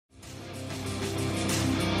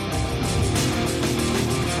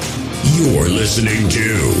You're listening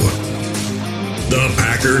to the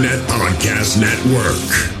Packernet Podcast Network.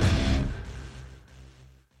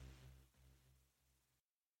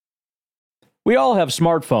 We all have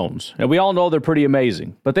smartphones, and we all know they're pretty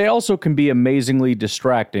amazing, but they also can be amazingly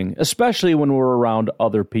distracting, especially when we're around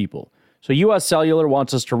other people. So US Cellular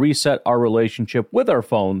wants us to reset our relationship with our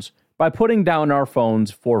phones by putting down our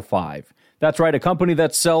phones for $5. That's right, a company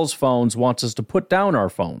that sells phones wants us to put down our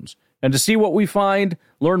phones. And to see what we find,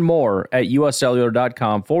 learn more at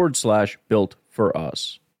uscellular.com/built for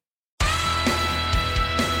us.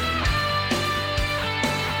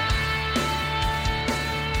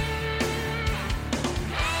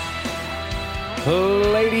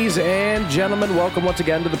 Ladies and gentlemen, welcome once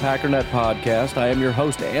again to the Packernet Podcast. I am your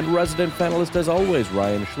host and resident panelist, as always,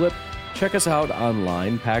 Ryan Schlip. Check us out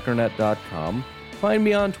online, packernet.com. Find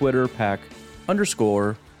me on Twitter,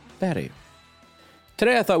 pack_Patty.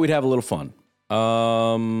 Today I thought we'd have a little fun.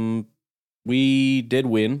 We did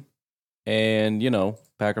win, and, you know,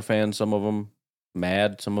 Packer fans, some of them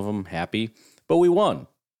mad, some of them happy, but we won,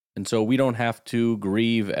 and so we don't have to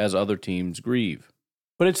grieve as other teams grieve.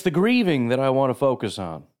 But it's the grieving that I want to focus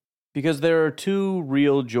on, because there are two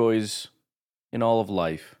real joys in all of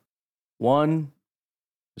life. One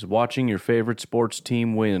is watching your favorite sports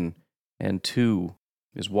team win, and two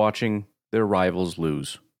is watching their rivals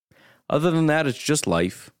lose. Other than that, it's just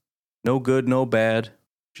life. No good, no bad.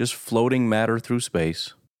 Just floating matter through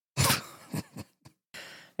space.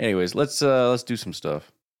 Anyways, let's do some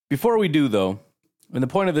stuff. Before we do, though, and the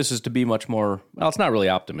point of this is to be much more, well, it's not really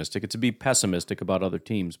optimistic. It's to be pessimistic about other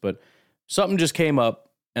teams. But something just came up,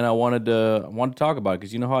 and I wanted to talk about it,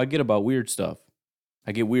 because you know how I get about weird stuff.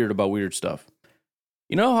 I get weird about weird stuff.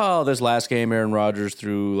 You know how this last game, Aaron Rodgers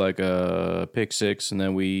threw like a pick six, and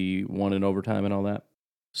then we won in overtime and all that?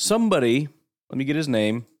 Somebody, let me get his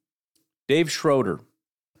name, Dave Schroeder,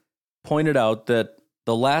 pointed out that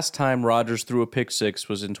the last time Rodgers threw a pick six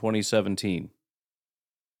was in 2017.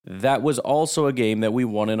 That was also a game that we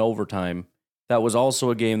won in overtime. That was also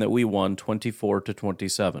a game that we won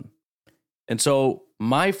 24-27. And so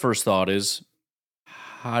my first thought is,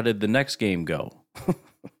 how did the next game go?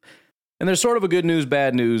 And there's sort of a good news,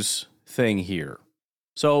 bad news thing here.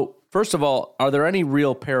 So, first of all, are there any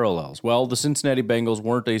real parallels? Well, the Cincinnati Bengals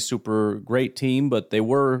weren't a super great team, but they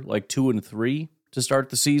were like 2-3 to start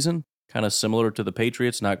the season. Kind of similar to the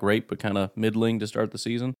Patriots, not great, but kind of middling to start the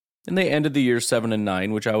season. And they ended the year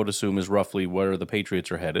 7-9, which I would assume is roughly where the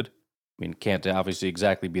Patriots are headed. I mean, can't obviously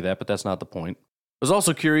exactly be that, but that's not the point. I was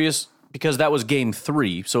also curious because that was game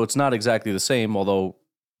 3, so it's not exactly the same, although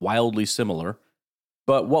wildly similar.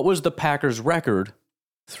 But what was the Packers' record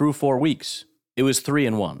through 4 weeks? It was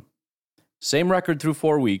 3-1. Same record through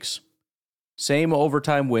 4 weeks. Same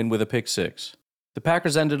overtime win with a pick six. The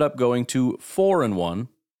Packers ended up going to 4-1,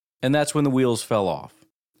 and that's when the wheels fell off.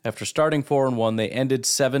 After starting 4-1, they ended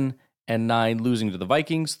 7-9, losing to the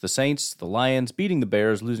Vikings, the Saints, the Lions, beating the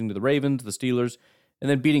Bears, losing to the Ravens, the Steelers, and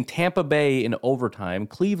then beating Tampa Bay in overtime,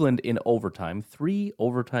 Cleveland in overtime, 3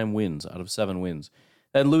 overtime wins out of 7 wins,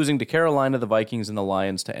 then losing to Carolina, the Vikings, and the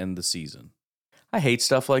Lions to end the season. I hate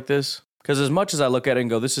stuff like this, because as much as I look at it and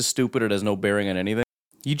go, this is stupid, it has no bearing on anything,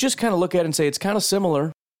 you just kind of look at it and say, it's kind of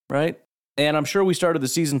similar, right? And I'm sure we started the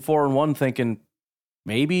season 4-1 thinking,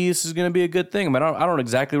 maybe this is going to be a good thing. I mean, I don't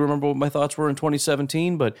exactly remember what my thoughts were in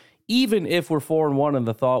 2017, but even if we're 4-1 and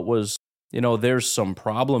the thought was, you know, there's some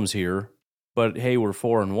problems here, but hey, we're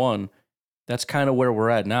 4-1, that's kind of where we're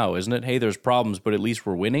at now, isn't it? Hey, there's problems, but at least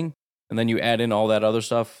we're winning. And then you add in all that other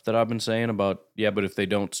stuff that I've been saying about, yeah, but if they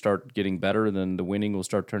don't start getting better, then the winning will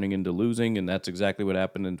start turning into losing, and that's exactly what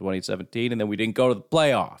happened in 2017, and then we didn't go to the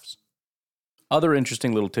playoffs. Other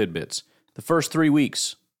interesting little tidbits. The first 3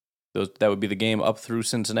 weeks, that would be the game up through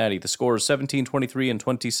Cincinnati. The score is 17, 23, and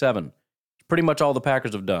 27. Pretty much all the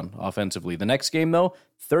Packers have done offensively. The next game, though,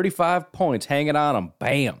 35 points hanging on them.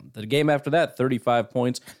 Bam. The game after that, 35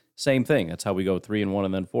 points. Same thing. That's how we go 3-1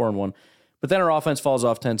 and then 4-1. But then our offense falls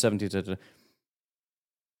off 10, 17,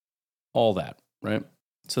 all that, right?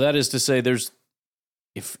 So that is to say there's,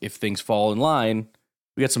 if things fall in line,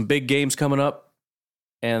 we got some big games coming up,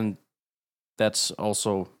 and that's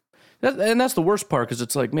also, and that's the worst part, because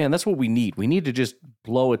it's like, man, that's what we need. We need to just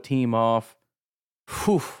blow a team off.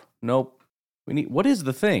 Whew, nope. What is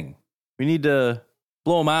the thing? We need to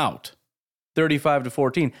blow them out,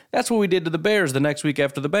 35-14. That's what we did to the Bears the next week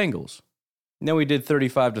after the Bengals. And then we did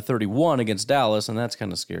 35-31 against Dallas, and that's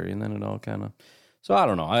kind of scary. And then it all kind of, so I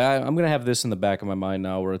don't know. I'm going to have this in the back of my mind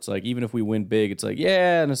now where it's like, even if we win big, it's like,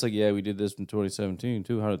 yeah. And it's like, yeah, we did this in 2017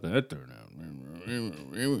 too. How did that turn out?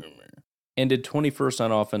 Ended 21st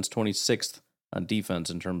on offense, 26th on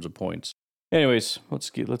defense in terms of points. Anyways, let's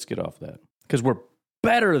get off that because we're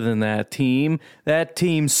better than that team. That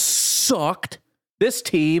team sucked. This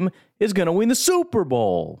team is going to win the Super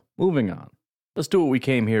Bowl. Moving on. Let's do what we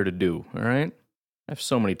came here to do, all right? I have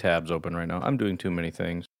so many tabs open right now. I'm doing too many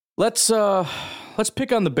things. Let's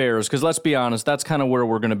pick on the Bears because let's be honest, that's kind of where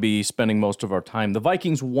we're going to be spending most of our time. The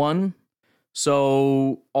Vikings won,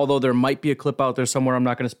 so although there might be a clip out there somewhere, I'm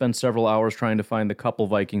not going to spend several hours trying to find the couple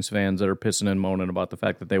Vikings fans that are pissing and moaning about the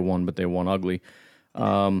fact that they won, but they won ugly.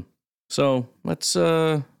 So let's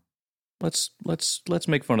make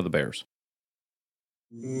fun of the Bears.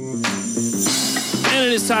 And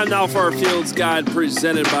it is time now for our Fields Guide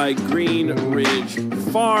presented by Green Ridge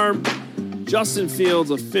Farm. Justin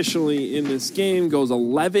Fields officially in this game goes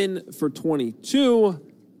 11 for 22,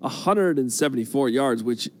 174 yards,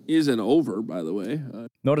 which is an over, by the way.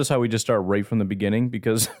 Notice how we just start right from the beginning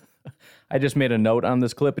because I just made a note on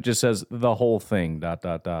this clip. It just says the whole thing, ...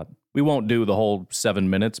 We won't do the whole 7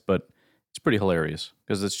 minutes, but it's pretty hilarious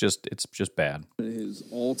because it's just bad. His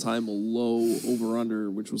all-time low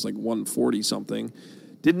over-under, which was like 140 something.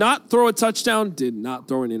 Did not throw a touchdown, did not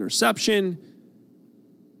throw an interception.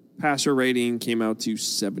 Passer rating came out to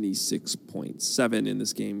 76.7 in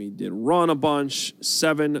this game. He did run a bunch,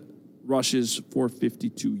 7 rushes for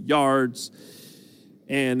 52 yards.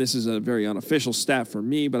 And this is a very unofficial stat for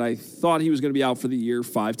me, but I thought he was going to be out for the year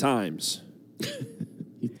 5 times.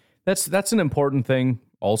 That's an important thing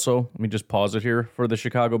also. Let me just pause it here for the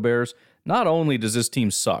Chicago Bears. Not only does this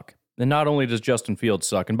team suck, and not only does Justin Fields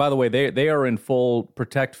suck, and by the way, they are in full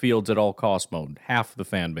protect Fields at all cost mode. Half the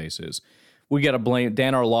fan base is. We got to blame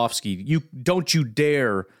Dan Orlovsky. Don't you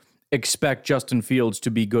dare expect Justin Fields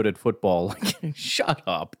to be good at football. Like, shut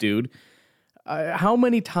up, dude. How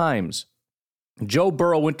many times Joe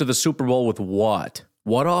Burrow went to the Super Bowl with what?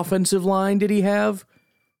 What offensive line did he have?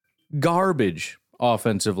 Garbage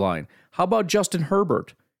offensive line. How about Justin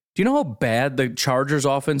Herbert? Do you know how bad the Chargers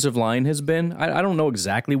offensive line has been? I don't know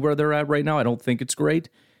exactly where they're at right now. I don't think it's great,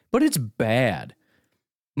 but it's bad.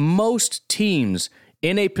 Most teams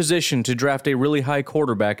in a position to draft a really high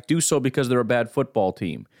quarterback do so because they're a bad football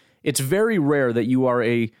team. It's very rare that you are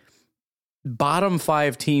a bottom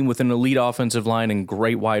 5 team with an elite offensive line and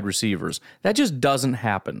great wide receivers. That just doesn't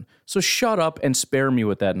happen. So shut up and spare me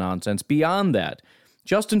with that nonsense. Beyond that,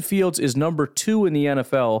 Justin Fields is number 2 in the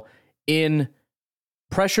NFL in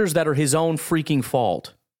pressures that are his own freaking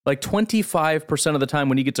fault. Like 25% of the time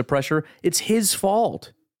when he gets a pressure, it's his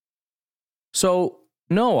fault. So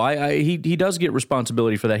no, he does get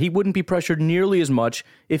responsibility for that. He wouldn't be pressured nearly as much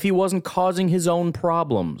if he wasn't causing his own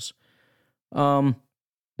problems. And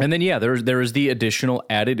then, yeah, there is the additional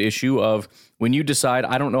added issue of when you decide,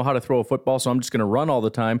 I don't know how to throw a football, so I'm just going to run all the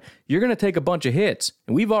time, you're going to take a bunch of hits.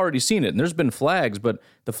 And we've already seen it, and there's been flags, but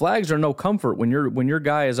the flags are no comfort when your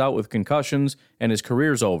guy is out with concussions and his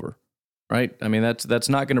career's over. Right? I mean, that's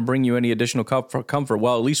not going to bring you any additional comfort.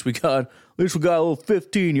 Well, at least we got a little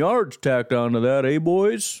 15 yards tacked onto that, eh,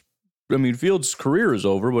 boys? I mean, Fields' career is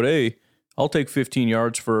over, but hey, I'll take 15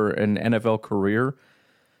 yards for an NFL career.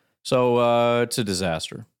 So it's a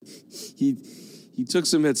disaster. He took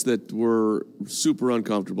some hits that were super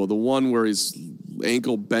uncomfortable. The one where his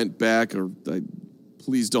ankle bent back, or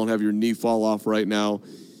please don't have your knee fall off right now.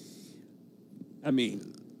 I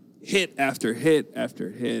mean, hit after hit after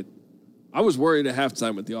hit. I was worried at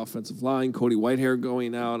halftime with the offensive line, Cody Whitehair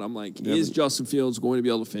going out. I'm like, is Justin Fields going to be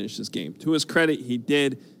able to finish this game? To his credit, he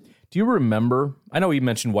did. Do you remember? I know you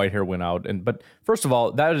mentioned Whitehair went out, but first of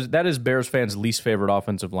all, that is Bears fans' least favorite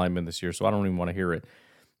offensive lineman this year, so I don't even want to hear it.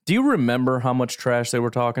 Do you remember how much trash they were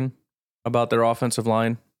talking about their offensive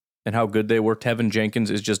line and how good they were? Tevin Jenkins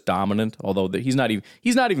is just dominant, although he's not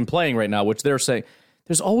even playing right now, which they're saying.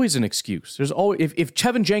 There's always an excuse. There's always if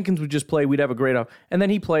Tevin Jenkins would just play, we'd have a great and then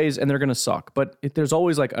he plays and they're going to suck. But there's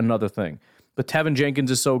always like another thing. But Tevin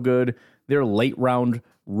Jenkins is so good. Their late round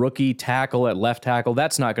rookie tackle at left tackle,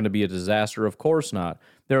 that's not going to be a disaster. Of course not.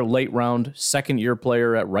 Their late round second year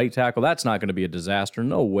player at right tackle, that's not going to be a disaster.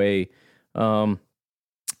 No way.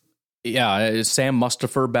 Yeah, Sam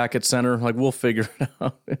Mustipher back at center. Like, we'll figure it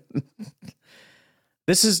out.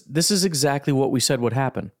 This is exactly what we said would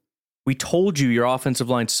happen. We told you your offensive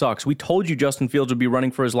line sucks. We told you Justin Fields would be running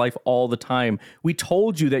for his life all the time. We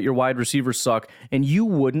told you that your wide receivers suck, and you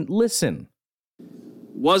wouldn't listen.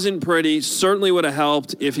 Wasn't pretty. Certainly would have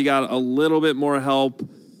helped if he got a little bit more help.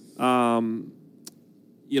 The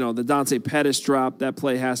Dante Pettis drop, that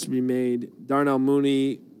play has to be made. Darnell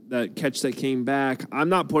Mooney, that catch that came back. I'm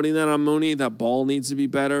not putting that on Mooney. That ball needs to be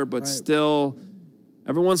better, but still,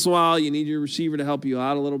 every once in a while, you need your receiver to help you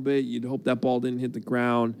out a little bit. You'd hope that ball didn't hit the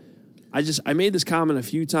ground. I made this comment a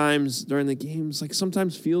few times during the games. Like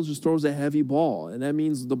sometimes Fields just throws a heavy ball, and that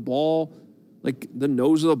means the ball, like the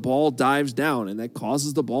nose of the ball dives down, and that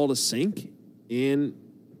causes the ball to sink. And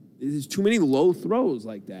there's too many low throws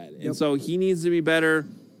like that. And so he needs to be better.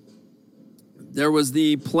 There was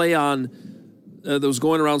the play on that was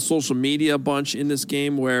going around social media a bunch in this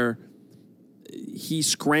game where he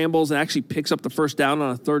scrambles and actually picks up the first down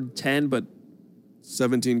on a 3rd and 10, but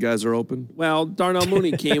 17 guys are open. well, Darnell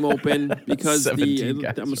Mooney came open because 17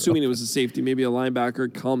 guys I'm assuming it was a safety, maybe a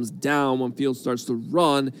linebacker comes down when Fields starts to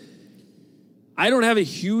run. I don't have a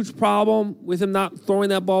huge problem with him not throwing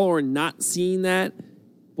that ball or not seeing that,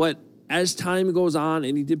 but as time goes on,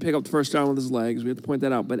 and he did pick up the first down with his legs, we have to point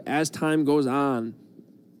that out, but as time goes on,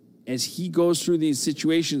 as he goes through these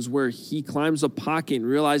situations where he climbs a pocket and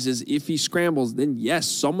realizes if he scrambles, then yes,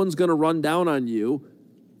 someone's going to run down on you,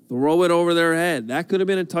 throw it over their head. That could have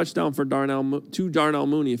been a touchdown for Darnell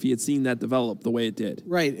Mooney if he had seen that develop the way it did.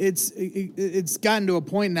 Right. It's gotten to a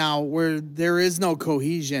point now where there is no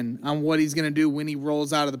cohesion on what he's going to do when he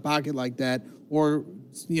rolls out of the pocket like that or,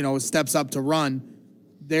 steps up to run.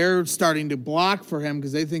 They're starting to block for him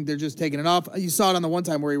because they think they're just taking it off. You saw it on the one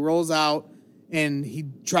time where he rolls out and he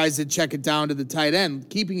tries to check it down to the tight end,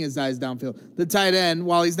 keeping his eyes downfield. The tight end,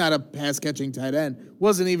 while he's not a pass-catching tight end,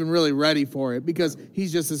 wasn't even really ready for it because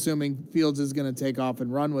he's just assuming Fields is going to take off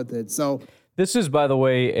and run with it. So This is, by the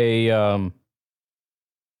way, a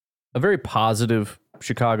very positive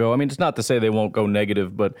Chicago. I mean, it's not to say they won't go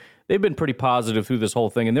negative, but they've been pretty positive through this whole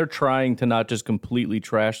thing, and they're trying to not just completely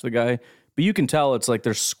trash the guy, but you can tell it's like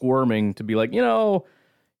they're squirming to be like,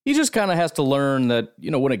 he just kind of has to learn that,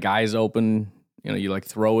 when a guy's open, you like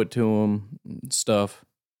throw it to him and stuff.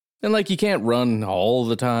 And like you can't run all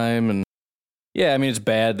the time. And yeah, I mean, it's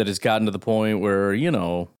bad that it's gotten to the point where,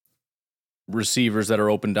 receivers that are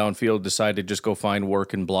open downfield decide to just go find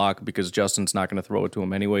work and block because Justin's not going to throw it to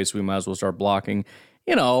him anyway, so we might as well start blocking.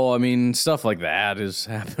 I mean, stuff like that is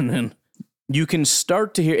happening. You can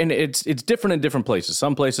start to hear, and it's different in different places.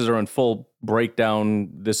 Some places are in full breakdown,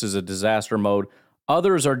 this is a disaster mode.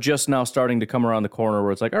 Others are just now starting to come around the corner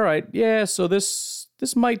where it's like, all right, yeah, so this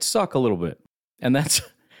might suck a little bit. And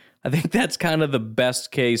I think that's kind of the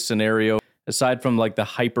best case scenario, aside from like the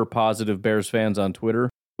hyper positive Bears fans on Twitter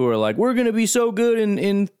who are like, we're going to be so good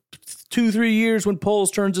in 2-3 years when Poles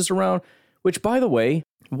turns this around. Which, by the way,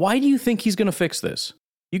 why do you think he's going to fix this?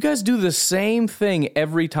 You guys do the same thing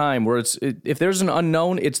every time where if there's an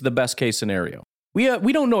unknown, it's the best case scenario. We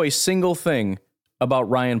don't know a single thing about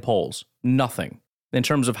Ryan Poles. Nothing. In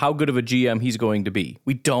terms of how good of a GM he's going to be.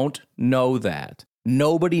 We don't know that.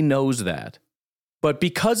 Nobody knows that. But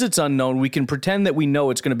because it's unknown, we can pretend that we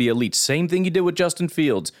know it's going to be elite. Same thing you did with Justin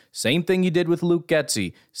Fields. Same thing you did with Luke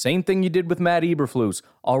Getsy. Same thing you did with Matt Eberflus.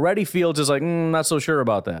 Already Fields is like, not so sure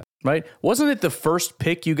about that, right? Wasn't it the first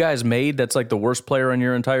pick you guys made that's like the worst player on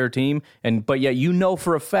your entire team? But yet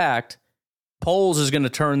for a fact, Poles is going to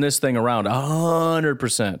turn this thing around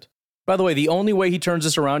 100%. By the way, the only way he turns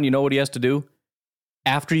this around, you know what he has to do?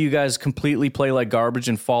 After you guys completely play like garbage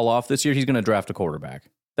and fall off this year, he's going to draft a quarterback.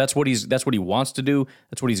 That's what he wants to do.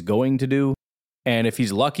 That's what he's going to do. And if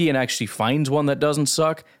he's lucky and actually finds one that doesn't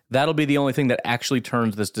suck, that'll be the only thing that actually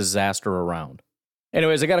turns this disaster around.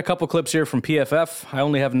 Anyways, I got a couple clips here from PFF. I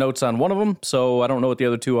only have notes on one of them, so I don't know what the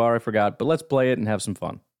other two are. I forgot, but let's play it and have some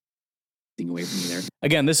fun. Away from you there.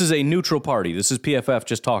 Again, this is a neutral party. This is PFF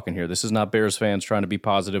just talking here. This is not Bears fans trying to be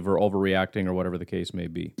positive or overreacting or whatever the case may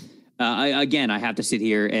be. I have to sit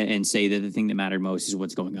here and say that the thing that mattered most is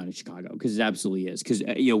what's going on in Chicago, because it absolutely is. Because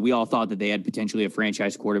we all thought that they had potentially a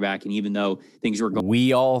franchise quarterback, and even though things were going,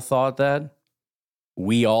 we all thought that.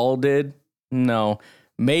 We all did. No,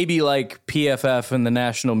 maybe like PFF and the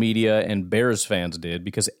national media and Bears fans did,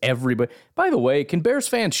 because everybody. By the way, can Bears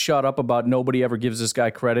fans shut up about nobody ever gives this guy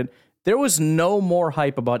credit? There was no more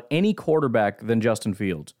hype about any quarterback than Justin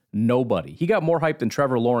Fields. Nobody. He got more hype than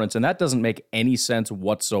Trevor Lawrence, and that doesn't make any sense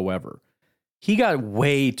whatsoever. He got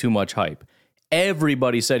way too much hype.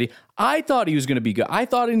 Everybody said I thought he was going to be good. I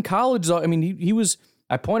thought in college, I mean, he was,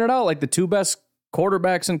 I pointed out like the two best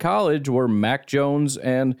quarterbacks in college were Mac Jones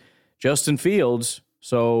and Justin Fields.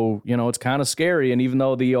 So, it's kind of scary. And even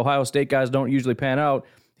though the Ohio State guys don't usually pan out,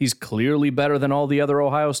 he's clearly better than all the other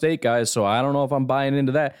Ohio State guys. So I don't know if I'm buying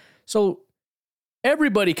into that. So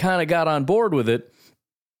everybody kind of got on board with it,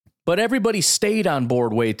 but everybody stayed on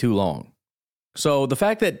board way too long. So the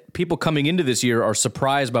fact that people coming into this year are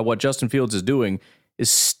surprised by what Justin Fields is doing is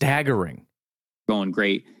staggering. Going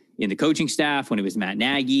great in the coaching staff when it was Matt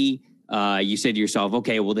Nagy. You said to yourself,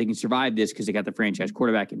 okay, well, they can survive this because they got the franchise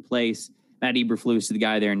quarterback in place. Matt Eberflus is the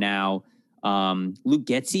guy there now. Luke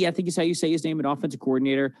Getsy, I think is how you say his name, an offensive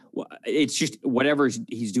coordinator. It's just whatever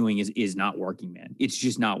he's doing is not working, man. It's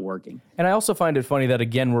just not working. And I also find it funny that,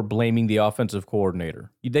 again, we're blaming the offensive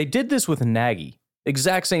coordinator. They did this with Nagy.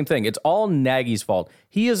 Exact same thing. It's all Nagy's fault.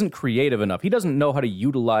 He isn't creative enough. He doesn't know how to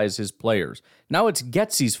utilize his players. Now it's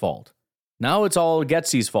Getsy's fault. Now it's all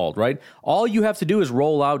Getsy's fault, right? All you have to do is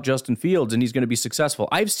roll out Justin Fields and he's going to be successful.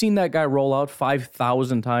 I've seen that guy roll out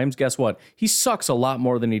 5,000 times. Guess what? He sucks a lot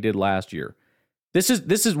more than he did last year. This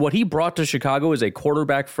is what he brought to Chicago, is a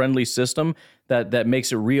quarterback-friendly system that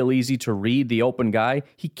makes it real easy to read the open guy.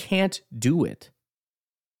 He can't do it.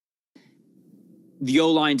 The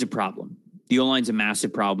O-line's a problem. The O-line's a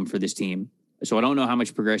massive problem for this team. So I don't know how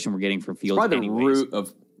much progression we're getting from Fields. Probably the root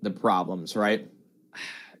of the problems, right?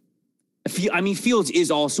 I mean, Fields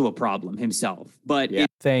is also a problem himself, but yeah.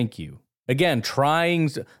 Thank you. Again,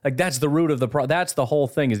 that's the root of the that's the whole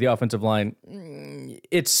thing, is the offensive line.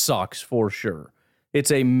 It sucks for sure.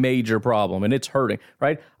 It's a major problem and it's hurting,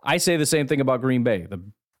 right? I say the same thing about Green Bay. The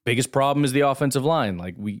biggest problem is the offensive line.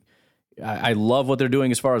 I love what they're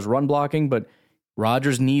doing as far as run blocking, but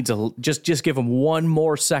Rodgers needs just give him one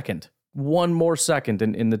more second,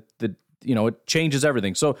 and it changes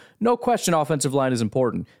everything. So no question, offensive line is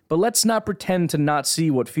important, but let's not pretend to not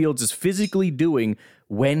see what Fields is physically doing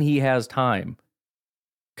when he has time.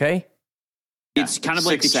 Okay. It's kind of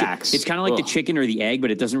like the chicken or the egg, but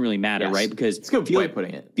it doesn't really matter, right? Because it's a good way of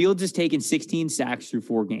putting it. Fields has taken 16 sacks through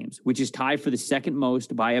 4 games, which is tied for the second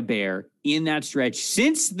most by a Bear in that stretch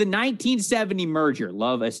since the 1970 merger.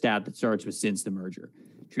 Love a stat that starts with since the merger,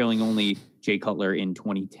 trailing only Jay Cutler in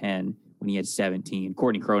 2010 when he had 17.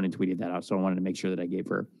 Courtney Cronin tweeted that out, so I wanted to make sure that I gave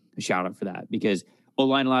her a shout out for that, because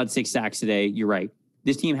O-line allowed 6 sacks today. You're right.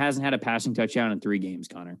 This team hasn't had a passing touchdown in 3 games,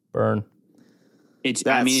 Connor. Burn. It's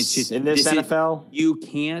just in this NFL. You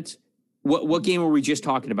can't. What game were we just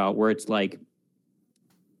talking about? Where it's like,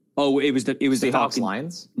 oh, it was the Falcons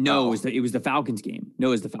Lions. No, it was the Falcons game. No,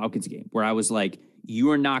 it was the Falcons game where I was like,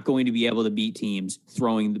 you are not going to be able to beat teams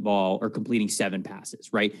throwing the ball or completing 7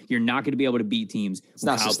 passes, right? You're not going to be able to beat teams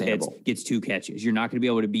when Kyle Pitts gets 2 catches. You're not going to be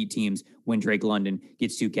able to beat teams when Drake London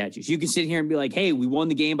gets 2 catches. You can sit here and be like, hey, we won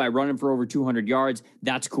the game by running for over 200 yards.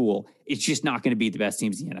 That's cool. It's just not going to beat the best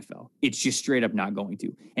teams in the NFL. It's just straight up not going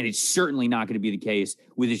to. And it's certainly not going to be the case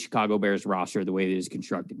with the Chicago Bears roster the way that it is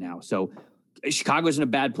constructed now. So Chicago's in a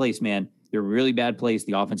bad place, man. They're a really bad place.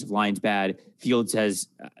 The offensive line's bad. Fields has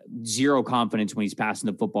zero confidence when he's passing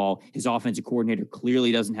the football. His offensive coordinator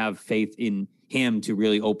clearly doesn't have faith in him to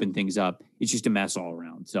really open things up. It's just a mess all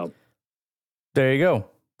around. So there you go.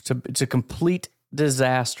 It's a complete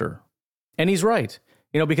disaster. And he's right.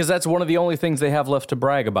 Because that's one of the only things they have left to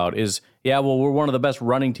brag about is, we're one of the best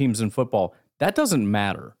running teams in football. That doesn't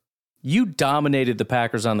matter. You dominated the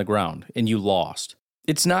Packers on the ground and you lost.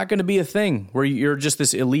 It's not going to be a thing where you're just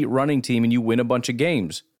this elite running team and you win a bunch of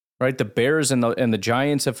games, right? The Bears and the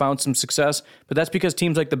Giants have found some success, but that's because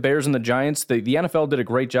teams like the Bears and the Giants, the NFL did a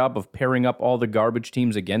great job of pairing up all the garbage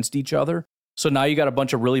teams against each other. So now you got a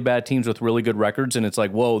bunch of really bad teams with really good records, and it's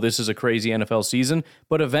like, whoa, this is a crazy NFL season.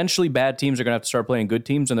 But eventually bad teams are going to have to start playing good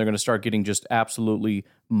teams, and they're going to start getting just absolutely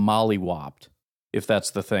mollywopped, if that's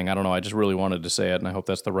the thing. I don't know. I just really wanted to say it, and I hope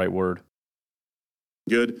that's the right word.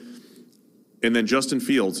 Good. And then Justin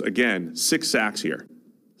Fields, again, 6 sacks here.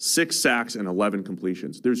 6 sacks and 11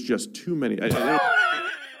 completions. There's just too many. Did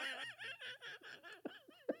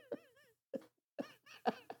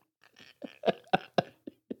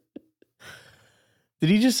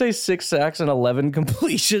he just say 6 sacks and 11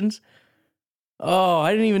 completions? Oh,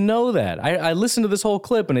 I didn't even know that. I listened to this whole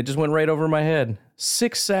clip and it just went right over my head.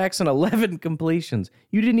 6 sacks and 11 completions.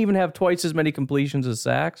 You didn't even have twice as many completions as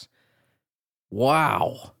sacks?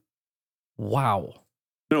 Wow.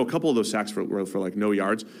 A couple of those sacks were for like no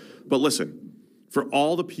yards. But listen, for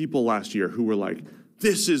all the people last year who were like,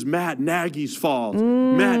 this is Matt Nagy's fault.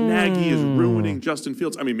 Matt Nagy is ruining Justin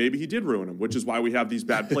Fields. I mean, maybe he did ruin him, which is why we have these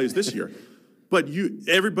bad plays this year. But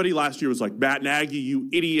everybody last year was like, Matt Nagy, you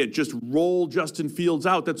idiot, just roll Justin Fields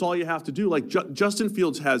out. That's all you have to do. Like, Justin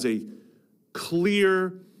Fields has a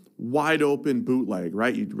clear, wide open bootleg,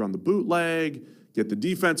 right? You run the bootleg, get the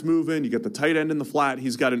defense moving, you get the tight end in the flat.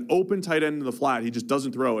 He's got an open tight end in the flat. He just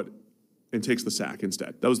doesn't throw it and takes the sack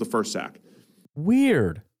instead. That was the first sack.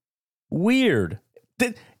 Weird.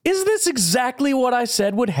 Is this exactly what I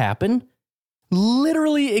said would happen?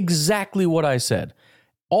 Literally exactly what I said.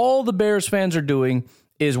 All the Bears fans are doing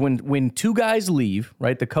is when 2 guys leave,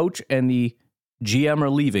 right? The coach and the GM are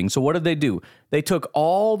leaving. So what did they do? They took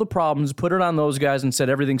all the problems, put it on those guys, and said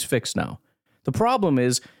everything's fixed now. The problem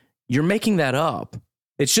is you're making that up.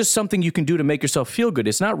 It's just something you can do to make yourself feel good.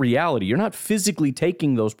 It's not reality. You're not physically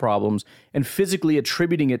taking those problems and physically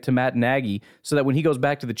attributing it to Matt Nagy so that when he goes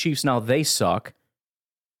back to the Chiefs, now they suck.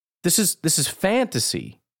 This is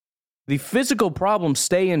fantasy. The physical problems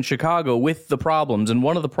stay in Chicago with the problems, and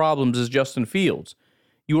one of the problems is Justin Fields.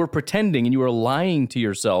 You are pretending and you are lying to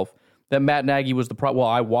yourself that Matt Nagy was the problem. Well,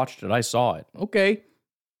 I watched it. I saw it. Okay.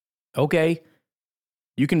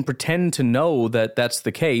 You can pretend to know that that's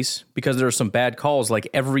the case because there are some bad calls. Like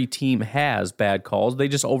every team has bad calls. They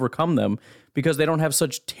just overcome them because they don't have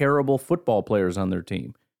such terrible football players on their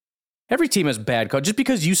team. Every team has bad calls. Just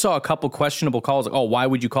because you saw a couple questionable calls, like, oh, why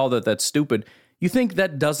would you call that? That's stupid. You think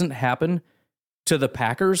that doesn't happen to the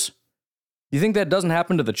Packers? You think that doesn't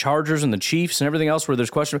happen to the Chargers and the Chiefs and everything else where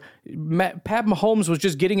there's question? Pat Mahomes was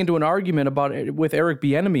just getting into an argument with Eric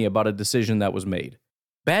Bieniemy about a decision that was made.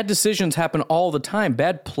 Bad decisions happen all the time.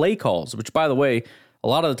 Bad play calls, which, by the way, a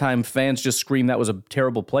lot of the time fans just scream that was a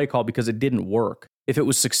terrible play call because it didn't work. If it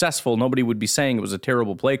was successful, nobody would be saying it was a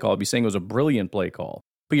terrible play call. They'd be saying it was a brilliant play call.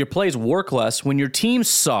 But your plays work less when your team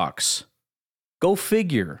sucks. Go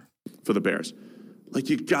figure. For the Bears. Like,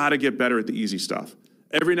 you got to get better at the easy stuff.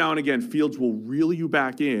 Every now and again, Fields will reel you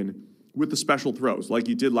back in with the special throws, like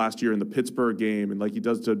he did last year in the Pittsburgh game and like he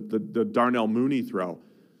does to the Darnell Mooney throw.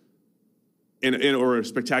 Or a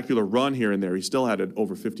spectacular run here and there. He still had it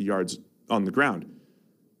over 50 yards on the ground.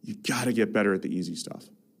 You got to get better at the easy stuff.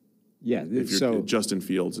 Yeah, if you're Justin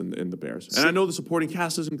Fields and the Bears. And I know the supporting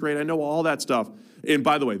cast isn't great. I know all that stuff. And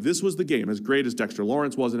by the way, this was the game, as great as Dexter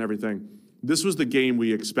Lawrence was and everything, this was the game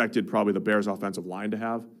we expected probably the Bears offensive line to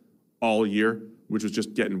have all year, which was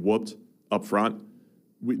just getting whooped up front.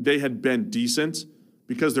 They had been decent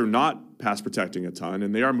because they're not pass protecting a ton,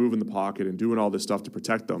 and they are moving the pocket and doing all this stuff to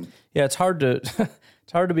protect them. Yeah, it's hard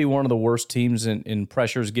to be one of the worst teams in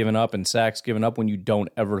pressures given up and sacks given up when you don't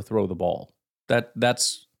ever throw the ball.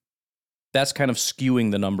 That's kind of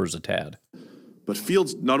skewing the numbers a tad. But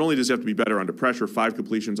Fields not only does he have to be better under pressure, 5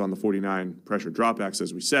 completions on the 49 pressure dropbacks,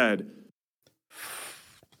 as we said.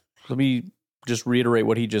 Let me just reiterate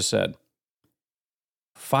what he just said.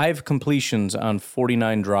 5 completions on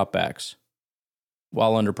 49 dropbacks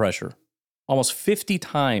while under pressure. Almost 50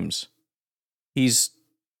 times he's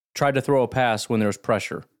tried to throw a pass when there's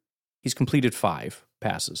pressure. He's completed 5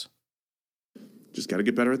 passes. Just got to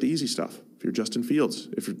get better at the easy stuff. If you're Justin Fields,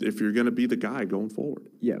 if you're going to be the guy going forward.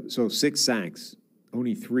 Yeah, so 6 sacks,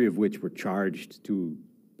 only 3 of which were charged to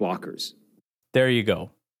blockers. There you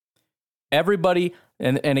go. Everybody,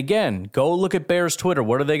 and again, go look at Bears Twitter.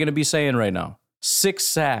 What are they going to be saying right now? 6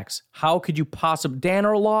 sacks. How could you possibly... Dan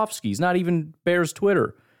Orlovsky's not even Bears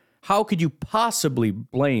Twitter. How could you possibly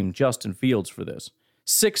blame Justin Fields for this?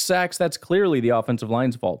 6 sacks, that's clearly the offensive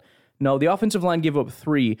line's fault. No, the offensive line gave up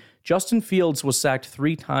 3. Justin Fields was sacked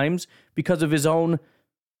 3 times because of his own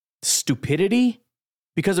stupidity,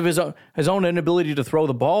 because of his own inability to throw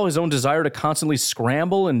the ball, his own desire to constantly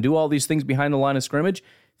scramble and do all these things behind the line of scrimmage.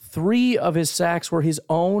 3 of his sacks were his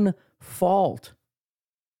own fault.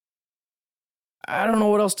 I don't know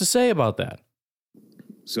what else to say about that.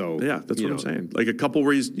 So yeah, that's what I'm saying. Like a couple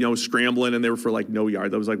where he's scrambling and they were for like no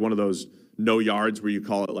yard. That was like one of those no yards where you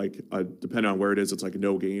call it like depending on where it is, it's like a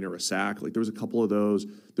no gain or a sack. Like there was a couple of those.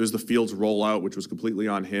 There's the Fields rollout, which was completely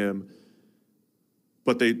on him.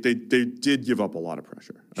 But they did give up a lot of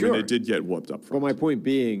pressure. Sure. I mean, they did get whooped up front. Well, my point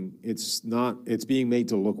being, it's being made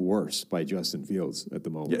to look worse by Justin Fields at the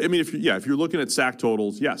moment. Yeah, I mean, if you're looking at sack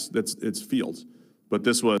totals, yes, it's Fields. But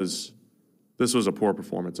this was a poor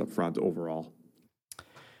performance up front overall.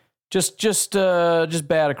 Just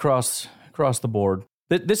bad across the board.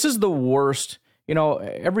 This is the worst.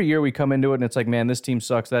 Every year we come into it and it's like, man, this team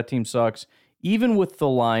sucks, that team sucks. Even with the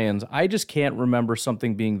Lions, I just can't remember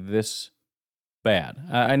something being this bad.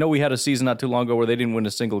 I know we had a season not too long ago where they didn't win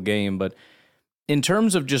a single game, but in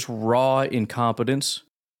terms of just raw incompetence,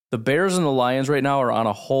 the Bears and the Lions right now are on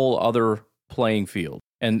a whole other playing field.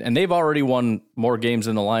 And they've already won more games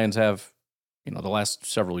than the Lions have, the last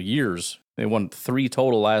several years. They won 3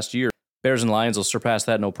 total last year. Bears and Lions will surpass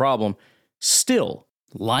that no problem. Still,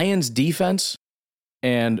 Lions defense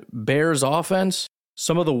and Bears offense,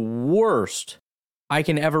 some of the worst I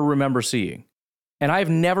can ever remember seeing. And I've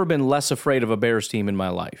never been less afraid of a Bears team in my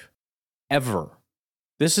life. Ever.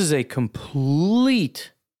 This is a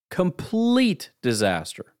complete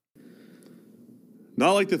disaster.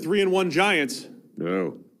 Not like the 3-1 Giants.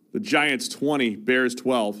 No. The Giants 20, Bears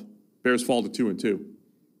 12. Bears fall to 2-2.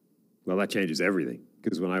 Well, that changes everything.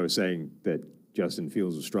 Because when I was saying that Justin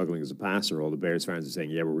Fields was struggling as a passer, all the Bears fans are saying,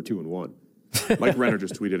 yeah, but we're 2-1. Mike Renner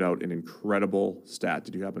just tweeted out an incredible stat.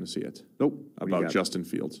 Did you happen to see it? Nope. About Justin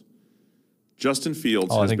Fields. Justin Fields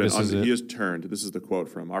Oh, I has think been this is it. he has turned. This is the quote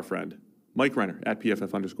from our friend Mike Renner at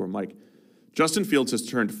PFF_Mike. Justin Fields has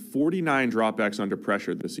turned 49 dropbacks under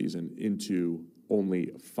pressure this season into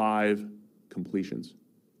only 5 completions.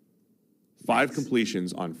 5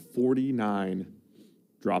 completions on 49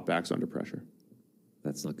 dropbacks under pressure.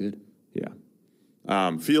 That's not good.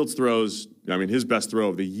 Yeah. Fields throws, his best throw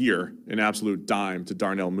of the year, an absolute dime to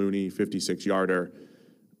Darnell Mooney, 56-yarder.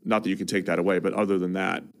 Not that you can take that away, but other than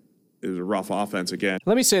that, it was a rough offense again.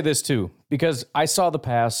 Let me say this too, because I saw the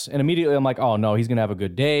pass and immediately I'm like, oh no, he's going to have a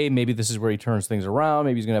good day. Maybe this is where he turns things around.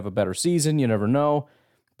 Maybe he's going to have a better season. You never know.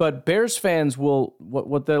 But Bears fans will,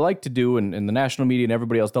 what they like to do, and the national media and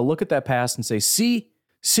everybody else, they'll look at that pass and say,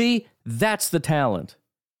 see, that's the talent.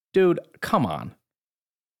 Dude, come on.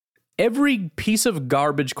 Every piece of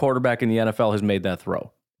garbage quarterback in the NFL has made that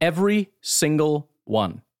throw. Every single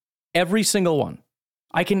one. Every single one.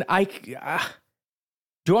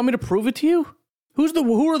 Do you want me to prove it to you? Who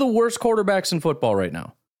are the worst quarterbacks in football right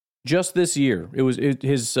now? Just this year,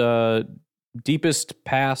 his deepest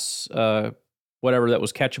pass, whatever that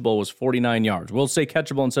was catchable, was 49 yards. We'll say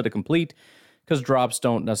catchable instead of complete because drops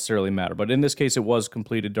don't necessarily matter. But in this case, it was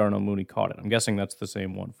completed. Darnell Mooney caught it. I'm guessing that's the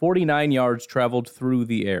same one. 49 yards traveled through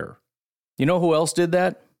the air. You know who else did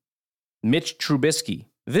that? Mitch Trubisky.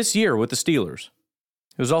 This year with the Steelers.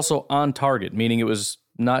 It was also on target, meaning it was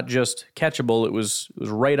not just catchable, it was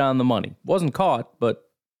right on the money. Wasn't caught, but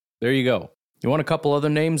there you go. You want a couple other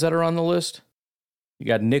names that are on the list? You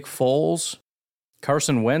got Nick Foles,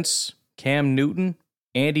 Carson Wentz, Cam Newton,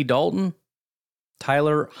 Andy Dalton,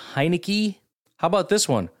 Tyler Heineke. How about this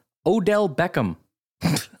one? Odell Beckham.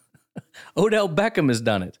 Odell Beckham has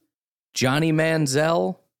done it. Johnny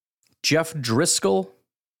Manziel, Jeff Driscoll,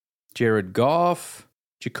 Jared Goff,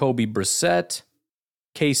 Jacoby Brissett,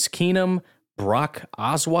 Case Keenum, Brock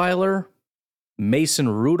Osweiler, Mason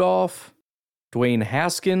Rudolph, Dwayne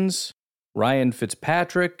Haskins, Ryan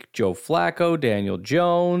Fitzpatrick, Joe Flacco, Daniel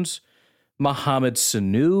Jones, Mohamed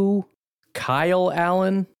Sanu, Kyle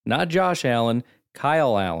Allen, not Josh Allen,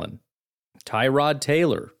 Kyle Allen, Tyrod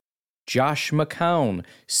Taylor, Josh McCown,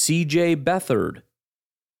 CJ Beathard,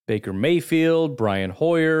 Baker Mayfield, Brian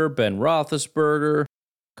Hoyer, Ben Roethlisberger,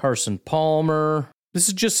 Carson Palmer. This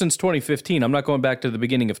is just since 2015. I'm not going back to the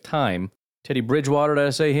beginning of time. Teddy Bridgewater, did I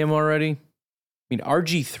say him already?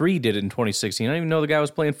 RG3 did it in 2016. I don't even know the guy was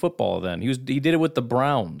playing football then. He did it with the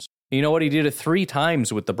Browns. You know what? He did it 3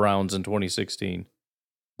 times with the Browns in 2016.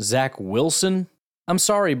 Zach Wilson. I'm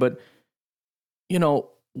sorry, but,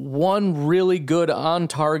 one really good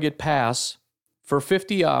on-target pass for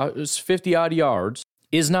 50-odd yards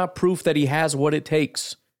is not proof that he has what it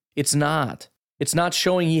takes. It's not. It's not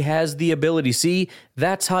showing he has the ability. See,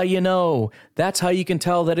 that's how you know. That's how you can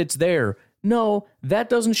tell that it's there. No, that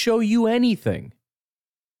doesn't show you anything.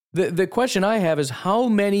 The question I have is how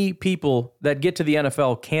many people that get to the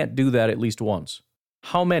NFL can't do that at least once?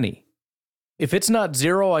 How many? If it's not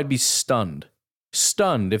 0, I'd be stunned.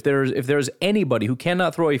 Stunned if there's anybody who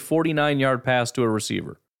cannot throw a 49-yard pass to a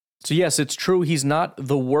receiver. So yes, it's true he's not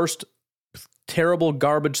the worst terrible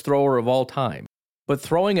garbage thrower of all time. But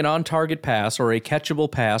throwing an on-target pass or a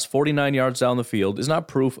catchable pass 49 yards down the field is not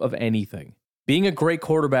proof of anything. Being a great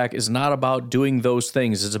quarterback is not about doing those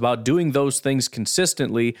things. It's about doing those things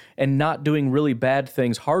consistently and not doing really bad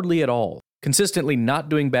things hardly at all. Consistently not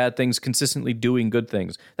doing bad things, consistently doing good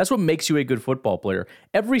things. That's what makes you a good football player.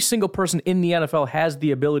 Every single person in the NFL has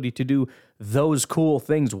the ability to do those cool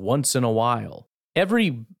things once in a while.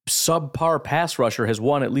 Every subpar pass rusher has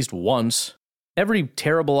won at least once. Every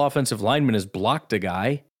terrible offensive lineman has blocked a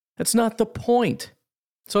guy. That's not the point.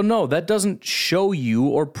 So no, that doesn't show you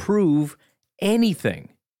or prove anything.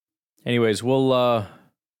 Anyways, why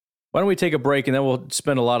don't we take a break and then we'll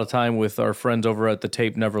spend a lot of time with our friends over at The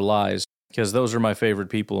Tape Never Lies, because those are my favorite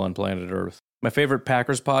people on planet Earth. My favorite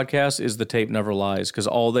Packers podcast is The Tape Never Lies, because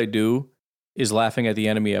all they do is laughing at the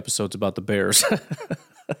enemy episodes about the Bears.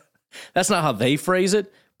 That's not how they phrase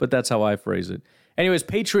it, but that's how I phrase it. Anyways,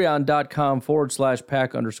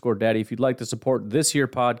 patreon.com/pack_daddy. If you'd like to support this here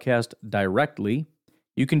podcast directly,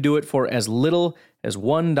 you can do it for as little as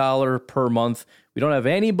 $1 per month. We don't have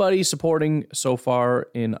anybody supporting so far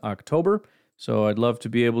in October, so I'd love to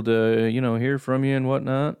be able to, hear from you and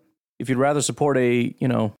whatnot. If you'd rather support a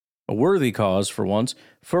worthy cause for once,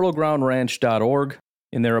 fertilegroundranch.org.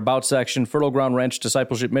 In their About section, Fertile Ground Ranch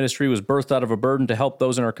Discipleship Ministry was birthed out of a burden to help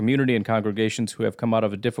those in our community and congregations who have come out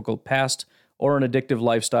of a difficult past or an addictive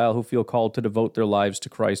lifestyle who feel called to devote their lives to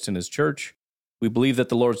Christ and His church. We believe that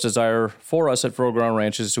the Lord's desire for us at Fertile Ground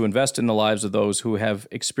Ranch is to invest in the lives of those who have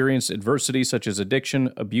experienced adversity such as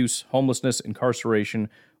addiction, abuse, homelessness, incarceration,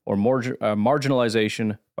 or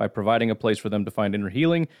marginalization by providing a place for them to find inner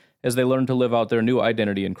healing as they learn to live out their new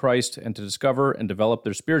identity in Christ and to discover and develop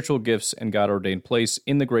their spiritual gifts and God-ordained place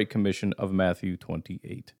in the Great Commission of Matthew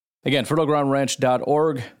 28. Again,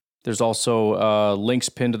 fertilegroundranch.org. There's also links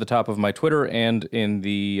pinned to the top of my Twitter and in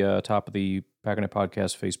the top of the Packernet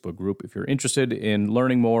Podcast Facebook group if you're interested in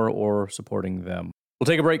learning more or supporting them. We'll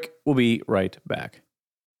take a break. We'll be right back.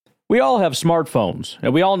 We all have smartphones,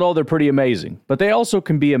 and we all know they're pretty amazing, but they also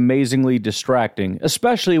can be amazingly distracting,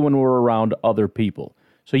 especially when we're around other people.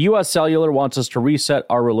 So US Cellular wants us to reset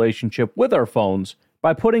our relationship with our phones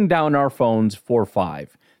by putting down our phones for $5.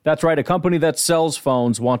 That's right, a company that sells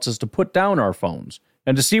phones wants us to put down our phones.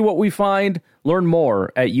 And to see what we find, learn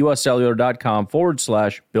more at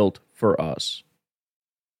uscellular.com/built-for-us.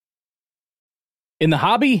 In the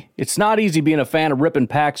hobby, it's not easy being a fan of ripping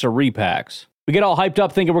packs or repacks. We get all hyped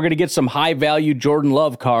up thinking we're going to get some high-value Jordan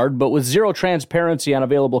Love card, but with zero transparency on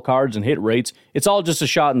available cards and hit rates, it's all just a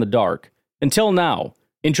shot in the dark. Until now,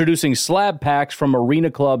 introducing slab packs from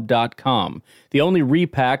arenaclub.com, the only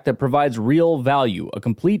repack that provides real value, a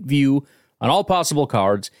complete view on all possible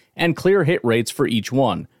cards, and clear hit rates for each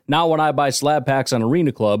one. Now when I buy slab packs on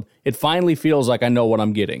Arena Club, it finally feels like I know what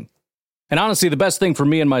I'm getting. And honestly, the best thing for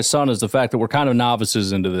me and my son is the fact that we're kind of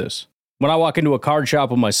novices into this. When I walk into a card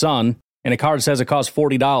shop with my son, and a card says it costs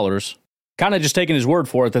 $40, kind of just taking his word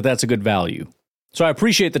for it that that's a good value. So I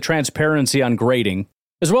appreciate the transparency on grading,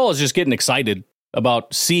 as well as just getting excited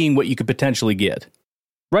about seeing what you could potentially get.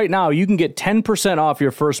 Right now, you can get 10% off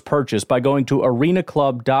your first purchase by going to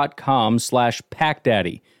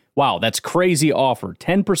arenaclub.com/packdaddy. Wow, that's crazy offer.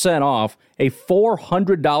 10% off a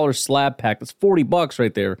 $400 slab pack. That's $40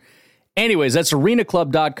 right there. Anyways, that's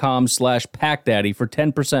arenaclub.com/packdaddy for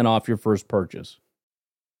 10% off your first purchase.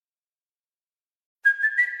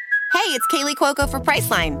 Hey, it's Kaylee Cuoco for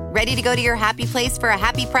Priceline. Ready to go to your happy place for a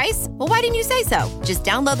happy price? Well, why didn't you say so? Just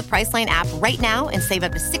download the Priceline app right now and save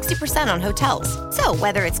up to 60% on hotels. So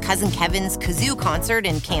whether it's Cousin Kevin's Kazoo Concert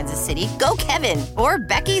in Kansas City, go Kevin, or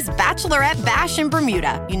Becky's Bachelorette Bash in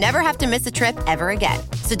Bermuda, you never have to miss a trip ever again.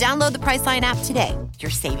 So download the Priceline app today.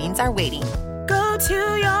 Your savings are waiting. Go to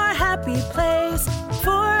your happy place for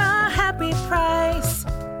a happy price.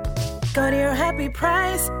 Go to your happy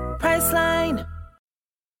price, Priceline.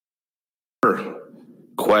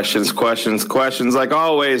 Questions like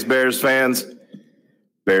always, Bears fans.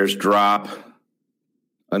 Bears drop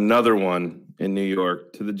another one in New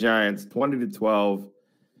York to the Giants, 20-12.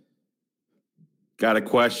 Got to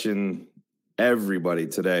question everybody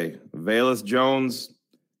today. Velus Jones,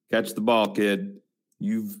 catch the ball, kid.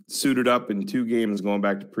 You've suited up in 2 games going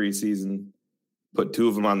back to preseason. Put 2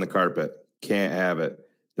 of them on the carpet. Can't have it.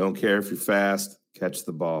 Don't care if you're fast. Catch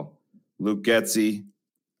the ball. Luke Getsy,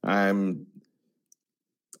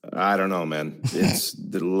 I don't know, man. It's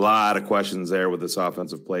a lot of questions there with this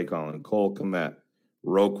offensive play calling. Cole Kmet,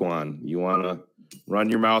 Roquan. You want to run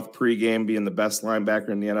your mouth pregame being the best linebacker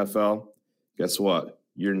in the NFL? Guess what?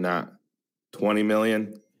 You're not. $20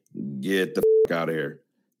 million? Get the out of here.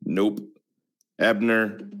 Nope.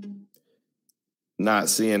 Ebner, not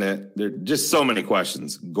seeing it. There are just so many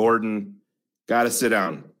questions. Gordon, got to sit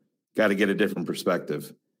down. Got to get a different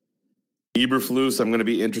perspective. Eberflus, I'm going to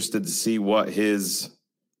be interested to see what his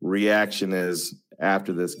reaction is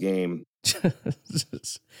after this game.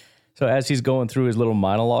 So as he's going through his little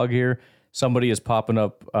monologue here, somebody is popping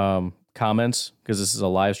up comments because this is a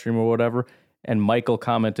live stream or whatever, and Michael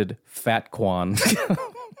commented Fat Quan.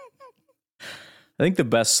 I think the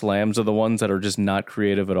best slams are the ones that are just not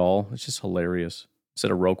creative at all. It's just hilarious.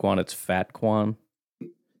 Instead of Roquan, it's Fat Quan.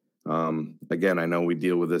 Again, I know we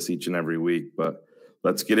deal with this each and every week, but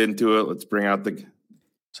let's get into it. Let's bring out the...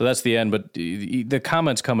 So that's the end, but the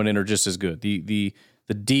comments coming in are just as good. The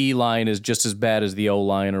D line is just as bad as the O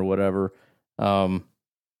line or whatever.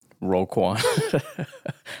 Roquan.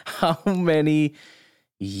 How many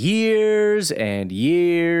years and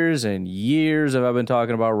years and years have I been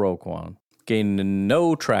talking about Roquan? Gaining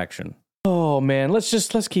no traction. Oh man,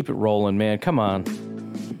 let's keep it rolling, man. Come on.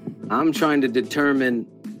 I'm trying to determine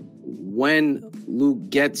when Luke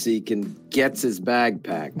Getsy gets his bag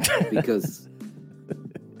packed because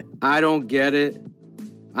I don't get it.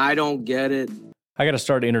 I got to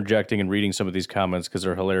start interjecting and reading some of these comments because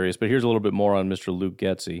they're hilarious. But here's a little bit more on Mr. Luke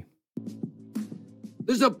Getsy.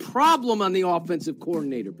 There's a problem on the offensive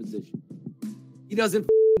coordinator position. He doesn't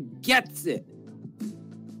gets it.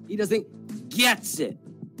 He doesn't gets it.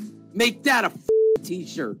 Make that a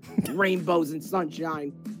t-shirt. Rainbows and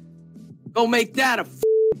sunshine. Go make that a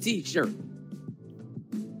t-shirt.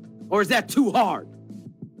 Or is that too hard?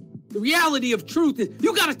 The reality of truth is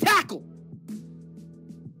you got to tackle.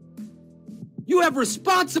 You have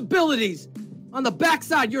responsibilities on the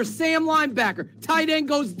backside. You're a Sam linebacker. Tight end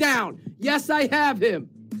goes down. Yes, I have him.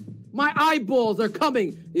 My eyeballs are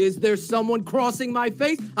coming. Is there someone crossing my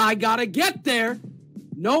face? I gotta get there.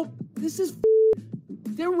 Nope. This is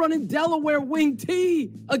they're running Delaware wing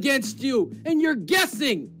T against you, and you're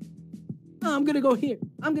guessing. Oh, I'm gonna go here.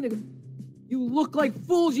 I'm gonna go. You look like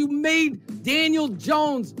fools. You made Daniel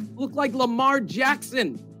Jones look like Lamar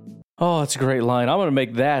Jackson. Oh, that's a great line. I'm gonna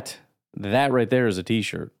make that right there is a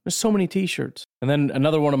t-shirt. There's so many t-shirts. And then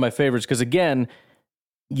another one of my favorites, because again,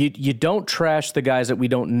 you don't trash the guys that we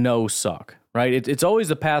don't know suck, right? It's always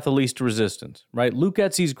the path of least resistance, right? Luke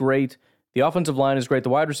Getsy's great. The offensive line is great. The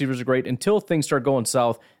wide receivers are great until things start going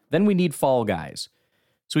south. Then we need fall guys.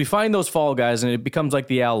 So we find those fall guys, and it becomes like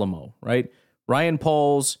the Alamo, right? Ryan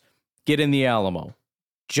Poles, get in the Alamo.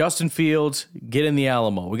 Justin Fields, get in the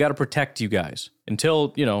Alamo. We got to protect you guys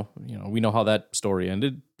until, we know how that story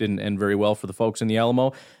ended. Didn't end very well for the folks in the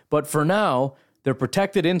Alamo. But for now, they're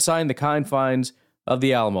protected inside the confines of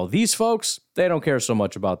the Alamo. These folks, they don't care so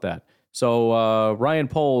much about that. So Ryan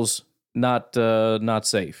Poles, not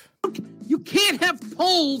safe. You can't have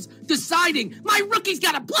polls deciding my rookie's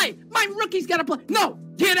got to play. My rookie's got to play. No,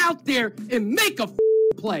 get out there and make a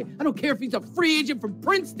play. I don't care if he's a free agent from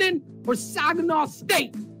Princeton or Saginaw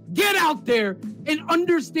State. Get out there and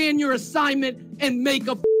understand your assignment and make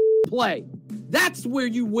a play. That's where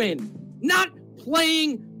you win. Not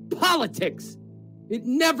playing politics. It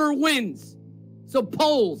never wins. So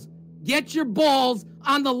polls, get your balls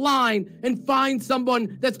on the line and find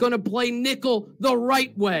someone that's going to play nickel the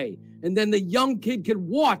right way. And then the young kid can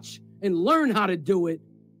watch and learn how to do it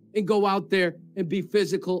and go out there and be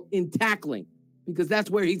physical in tackling, because that's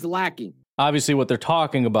where he's lacking. Obviously, what they're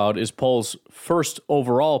talking about is Poles' first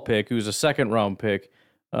overall pick, who's a second-round pick,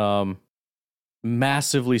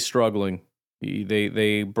 massively struggling.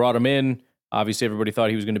 They brought him in. Obviously, everybody thought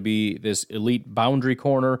he was going to be this elite boundary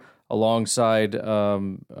corner alongside,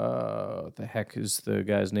 what the heck is the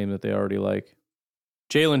guy's name that they already like?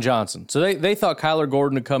 Jalen Johnson. So they thought Kyler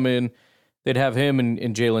Gordon would come in. They'd have him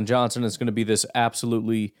and Jalen Johnson. It's going to be this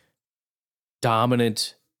absolutely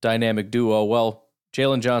dominant, dynamic duo. Well,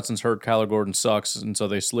 Jalen Johnson's hurt. Kyler Gordon sucks. And so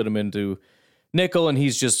they slid him into nickel, and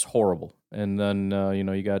he's just horrible. And then,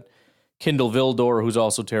 you got Kindle Vildor, who's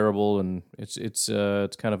also terrible. And it's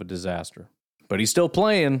kind of a disaster. But he's still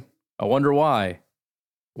playing. I wonder why.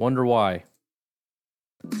 I'll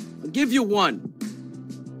give you one.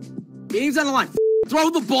 Game's on the line.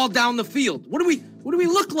 Throw the ball down the field. What do we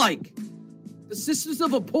look like? The Sisters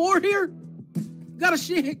of a Poor here? Got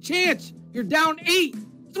a chance. You're down 8.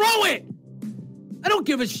 Throw it. I don't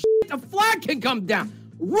give a shit. A flag can come down.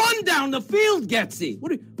 Run down the field, Getsy.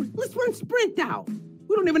 Let's run sprint out.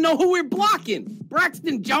 We don't even know who we're blocking.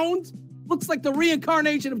 Braxton Jones looks like the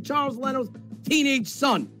reincarnation of Charles Leno's teenage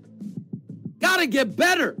son. Gotta get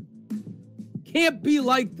better. Can't be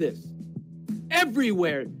like this.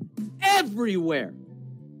 Everywhere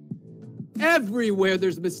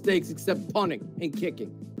there's mistakes except punting and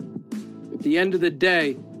kicking. At the end of the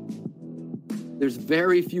day, there's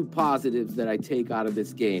very few positives that I take out of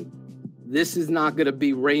this game. This is not going to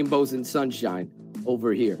be rainbows and sunshine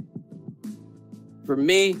over here. For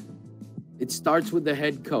me, it starts with the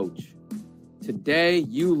head coach. Today,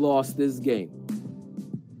 you lost this game.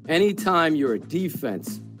 Anytime you're a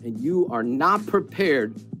defense and you are not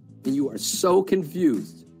prepared and you are so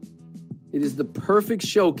confused, it is the perfect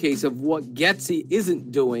showcase of what Getsy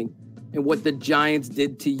isn't doing and what the Giants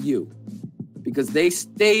did to you. Because they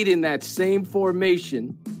stayed in that same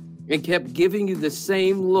formation and kept giving you the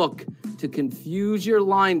same look to confuse your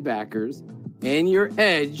linebackers and your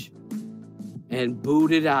edge and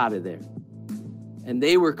boot it out of there. And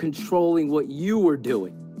they were controlling what you were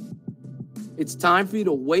doing. It's time for you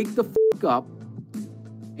to wake the fuck up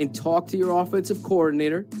and talk to your offensive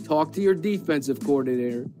coordinator, talk to your defensive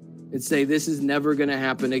coordinator, and say, this is never going to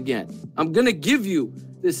happen again. I'm going to give you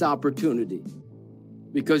this opportunity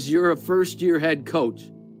because you're a first-year head coach.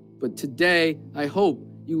 But today, I hope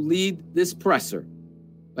you lead this presser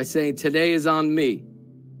by saying, today is on me.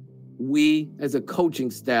 We, as a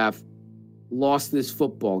coaching staff, lost this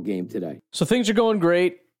football game today. So things are going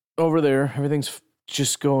great over there. Everything's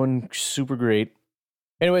just going super great.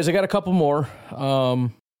 Anyways, I got a couple more.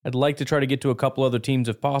 I'd like to try to get to a couple other teams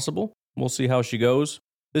if possible. We'll see how she goes.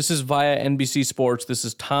 This is via NBC Sports. This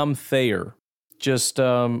is Tom Thayer. Just,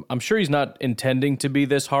 I'm sure he's not intending to be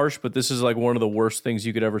this harsh, but this is like one of the worst things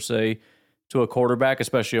you could ever say to a quarterback,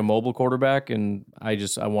 especially a mobile quarterback. And I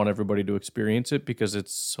want everybody to experience it because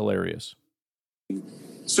it's hilarious.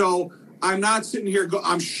 So I'm not sitting here.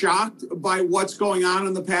 I'm shocked by what's going on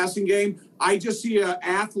in the passing game. I just see an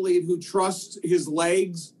athlete who trusts his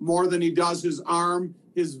legs more than he does his arm,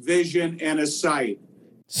 his vision, and his sight.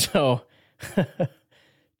 So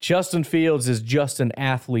Justin Fields is just an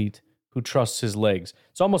athlete who trusts his legs.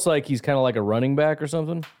 It's almost like he's kind of like a running back or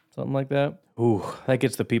something like that. Ooh, that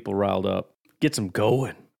gets the people riled up. Gets them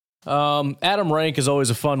going. Adam Rank is always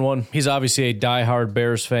a fun one. He's obviously a diehard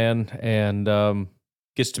Bears fan and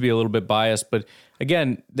gets to be a little bit biased. But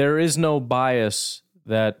again, there is no bias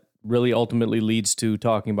that really ultimately leads to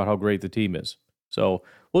talking about how great the team is. So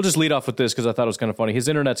we'll just lead off with this because I thought it was kind of funny. His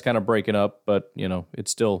internet's kind of breaking up, but,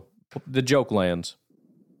 it's still, the joke lands.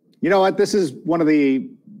 You know what? This is one of the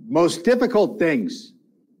most difficult things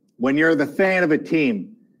when you're the fan of a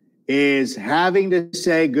team is having to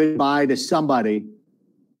say goodbye to somebody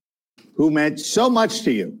who meant so much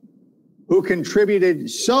to you, who contributed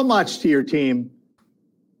so much to your team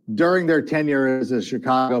during their tenure as a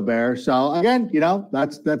Chicago Bear. So again,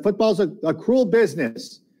 that football's a cruel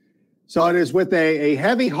business. So it is with a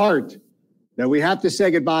heavy heart that we have to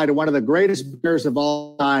say goodbye to one of the greatest Bears of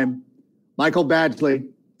all time, Michael Badgley.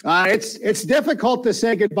 It's difficult to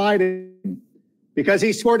say goodbye to him because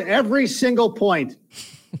he scored every single point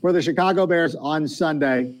for the Chicago Bears on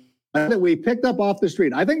Sunday that we picked up off the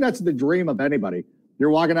street. I think that's the dream of anybody. You're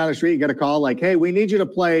walking down the street, you get a call like, hey, we need you to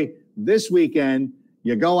play this weekend.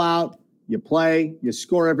 You go out, you play, you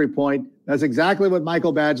score every point. That's exactly what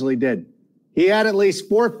Michael Badgley did. He had at least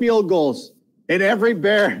 4 field goals in every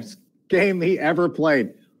Bears game he ever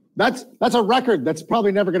played. That's a record that's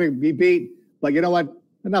probably never going to be beat. But you know what?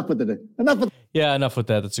 Enough with it. Yeah, enough with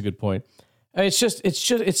that. That's a good point. I mean,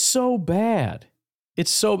 it's so bad.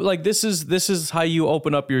 It's so like this is how you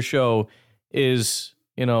open up your show is,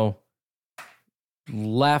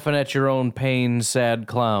 laughing at your own pain, sad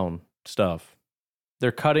clown stuff.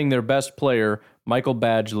 They're cutting their best player, Michael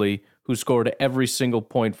Badgley, who scored every single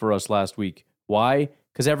point for us last week. Why?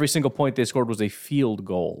 Because every single point they scored was a field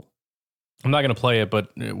goal. I'm not going to play it, but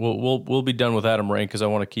we'll be done with Adam Rank because I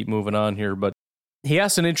want to keep moving on here. But he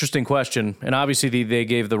asked an interesting question, and obviously they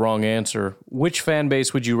gave the wrong answer. Which fan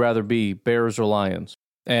base would you rather be, Bears or Lions?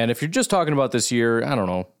 And if you're just talking about this year, I don't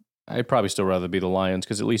know. I'd probably still rather be the Lions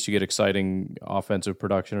because at least you get exciting offensive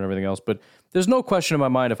production and everything else. But there's no question in my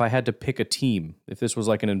mind if I had to pick a team, if this was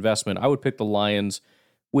like an investment, I would pick the Lions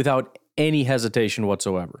without any hesitation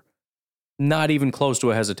whatsoever. Not even close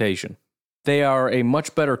to a hesitation. They are a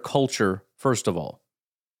much better culture, first of all.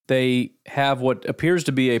 They have what appears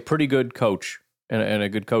to be a pretty good coach and a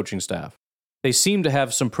good coaching staff. They seem to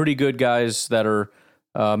have some pretty good guys that are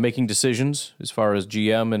making decisions as far as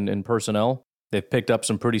GM and personnel. They've picked up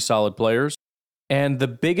some pretty solid players. And the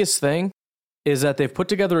biggest thing is that they've put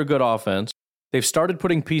together a good offense. They've started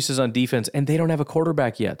putting pieces on defense, and they don't have a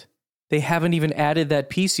quarterback yet. They haven't even added that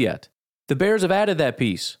piece yet. The Bears have added that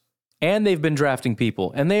piece, and they've been drafting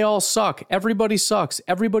people, and they all suck. Everybody sucks.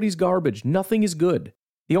 Everybody's garbage. Nothing is good.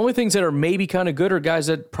 The only things that are maybe kind of good are guys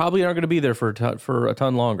that probably aren't going to be there for a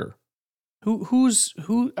ton longer.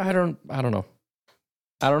 Who? I don't know.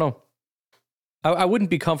 I wouldn't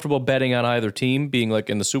be comfortable betting on either team being like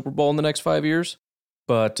in the Super Bowl in the next 5 years,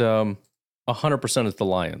 but 100% it's the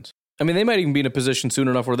Lions. I mean, they might even be in a position soon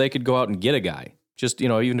enough where they could go out and get a guy. Just,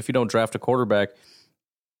 even if you don't draft a quarterback,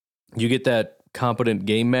 you get that competent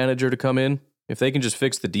game manager to come in. If they can just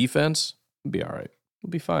fix the defense, it'll be all right. It'll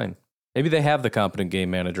be fine. Maybe they have the competent game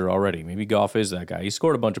manager already. Maybe Goff is that guy. He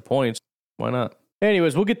scored a bunch of points. Why not?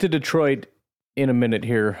 Anyways, we'll get to Detroit in a minute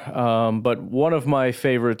here. But one of my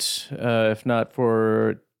favorites, if not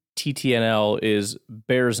for TTNL, is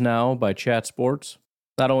Bears Now by Chat Sports.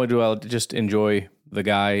 Not only do I just enjoy the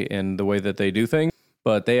guy and the way that they do things,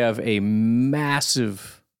 but they have a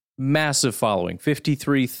massive following,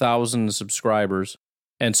 53,000 subscribers.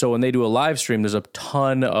 And so when they do a live stream, there's a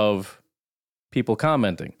ton of people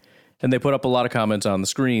commenting. And they put up a lot of comments on the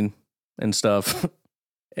screen and stuff.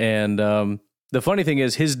 And the funny thing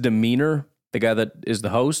is his demeanor, the guy that is the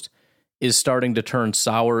host, is starting to turn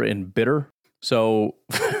sour and bitter. So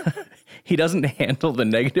he doesn't handle the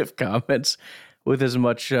negative comments with as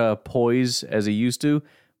much poise as he used to.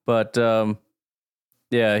 But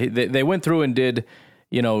they went through and did,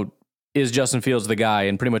 is Justin Fields the guy?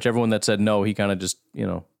 And pretty much everyone that said no, he kind of just,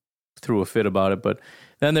 threw a fit about it. But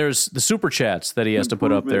then there's the super chats that he has to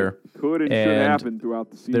put up there. Could and should happen throughout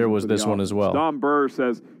the season. There was this one as well. Don Burr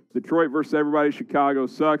says, Detroit versus everybody, Chicago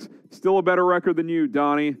sucks. Still a better record than you,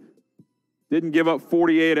 Donnie. Didn't give up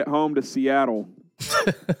 48 at home to Seattle.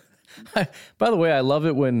 By the way, I love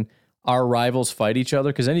it when our rivals fight each other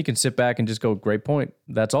because then you can sit back and just go, great point.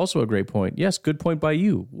 That's also a great point. Yes, good point by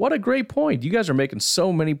you. What a great point. You guys are making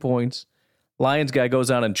so many points. Lions guy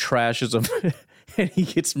goes on and trashes him, and he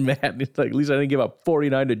gets mad. He's like, at least I didn't give up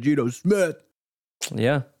 49 to Geno Smith.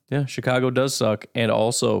 Yeah, Chicago does suck. And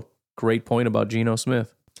also, great point about Geno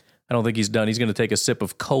Smith. I don't think he's done. He's going to take a sip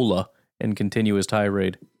of cola and continue his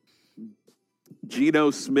tirade.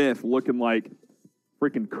 Geno Smith looking like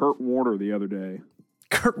freaking Kurt Warner the other day.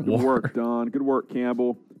 Good work, Don. Good work,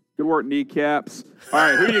 Campbell. Good work, kneecaps. All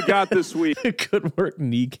right, who you got this week? Good work,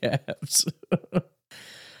 kneecaps.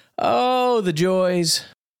 Oh, the joys.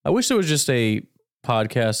 I wish there was just a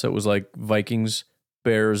podcast that was like Vikings,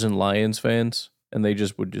 Bears, and Lions fans, and they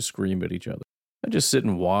just would just scream at each other. I'd just sit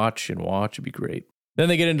and watch. It'd be great. Then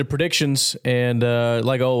they get into predictions, and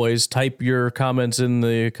like always, type your comments in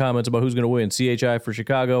the comments about who's going to win. CHI for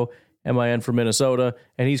Chicago, MIN for Minnesota,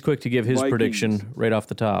 and he's quick to give his Vikings. prediction right off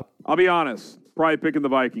the top. I'll be honest, probably picking the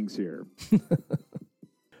Vikings here.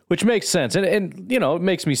 Which makes sense. And you know, it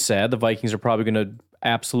makes me sad. The Vikings are probably going to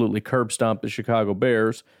absolutely curb stomp the Chicago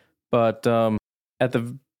Bears. But at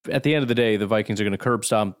the end of the day, the Vikings are going to curb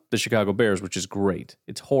stomp the Chicago Bears, which is great.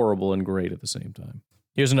 It's horrible and great at the same time.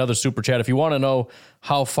 Here's another super chat. If you want to know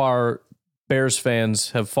how far Bears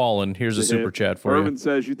fans have fallen, here's a super chat for Irvin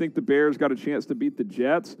says, you think the Bears got a chance to beat the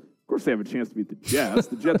Jets? Of course they have a chance to beat the Jets.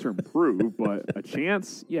 The Jets are improved, but a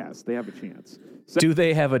chance? Yes, they have a chance. Do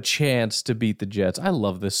they have a chance to beat the Jets? I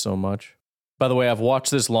love this so much. By the way, I've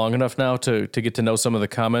watched this long enough now to get to know some of the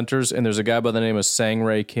commenters, and there's a guy by the name of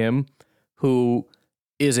Sang-Rae Kim who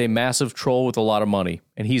is a massive troll with a lot of money,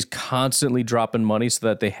 and he's constantly dropping money so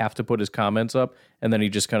that they have to put his comments up, and then he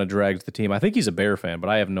just kind of drags the team. I think he's a Bear fan, but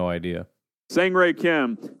I have no idea. Sang-Rae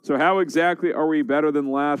Kim, so how exactly are we better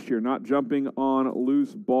than last year? Not jumping on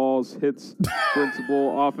loose balls, hits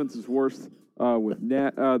principle, offense is worse with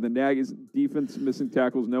the Nagy's defense, missing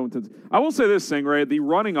tackles, no intense. I will say this, Sang-Rae, the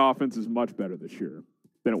running offense is much better this year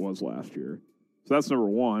than it was last year. So that's number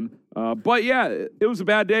one. But yeah, it was a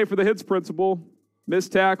bad day for the hits principle.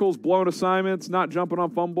 Missed tackles, blown assignments, not jumping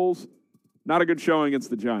on fumbles. Not a good showing against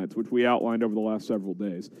the Giants, which we outlined over the last several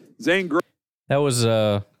days. Zane Gray. That was,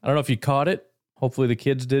 I don't know if you caught it. Hopefully the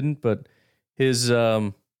kids didn't, but his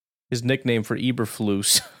nickname for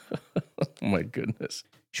Eberflus. Oh my goodness.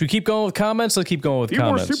 Should we keep going with comments? Let's keep going with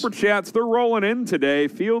comments. Few more super chats. They're rolling in today.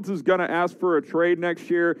 Fields is going to ask for a trade next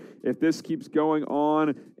year if this keeps going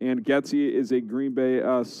on, and Getsy is a Green Bay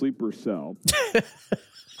sleeper cell.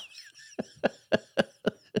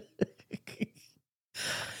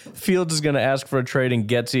 Fields is going to ask for a trade, and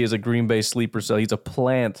Getsy is a Green Bay sleeper cell. He's a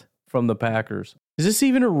plant from the Packers. Is this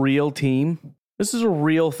even a real team? This is a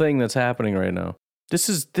real thing that's happening right now. This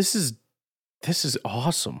is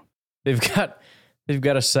awesome. They've got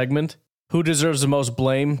a segment. Who deserves the most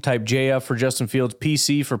blame? Type JF for Justin Fields,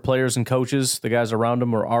 PC for players and coaches, the guys around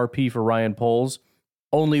him, or RP for Ryan Poles.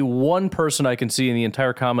 Only one person I can see in the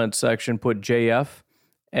entire comment section put JF,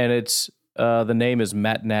 and it's the name is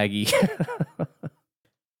Matt Nagy.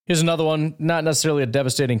 Here's another one, not necessarily a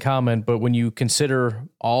devastating comment, but when you consider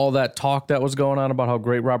all that talk that was going on about how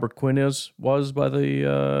great Robert Quinn was by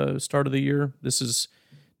the start of the year, this is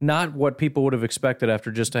not what people would have expected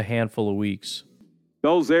after just a handful of weeks.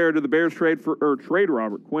 Belzaire to the Bears trade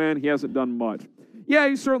Robert Quinn. He hasn't done much. Yeah,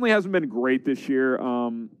 he certainly hasn't been great this year.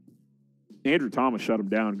 Andrew Thomas shut him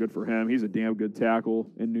down. Good for him. He's a damn good tackle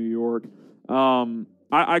in New York.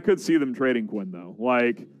 I could see them trading Quinn, though.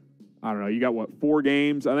 Like, I don't know. You got, 4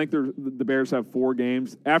 games? I think the Bears have 4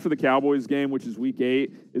 games. After the Cowboys game, which is week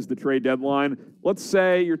 8, is the trade deadline. Let's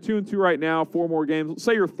say you're 2-2 right now, 4 more games. Let's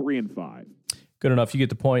say you're 3-5. Good enough. You get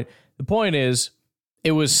the point. The point is,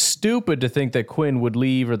 it was stupid to think that Quinn would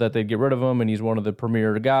leave or that they'd get rid of him, and he's one of the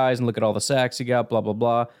premier guys, and look at all the sacks he got, blah, blah,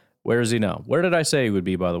 blah. Where is he now? Where did I say he would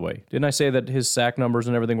be, by the way? Didn't I say that his sack numbers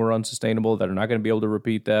and everything were unsustainable, that are not going to be able to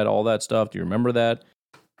repeat that, all that stuff? Do you remember that?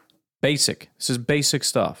 Basic. This is basic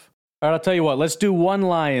stuff. All right, I'll tell you what. Let's do one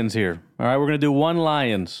Lions here. All right, we're going to do one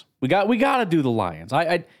Lions. We got to do the Lions.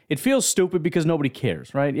 It feels stupid because nobody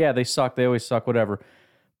cares, right? Yeah, they suck. They always suck, whatever.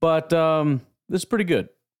 But this is pretty good.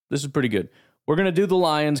 We're going to do the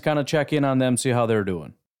Lions, kind of check in on them, see how they're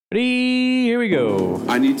doing. Ready? Here we go.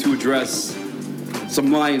 I need to address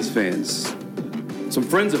some Lions fans, some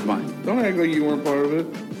friends of mine. Don't act like you weren't part of it.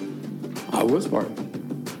 I was part of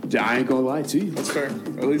it. I ain't gonna lie to you. That's fair.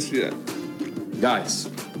 At least, yeah. Guys,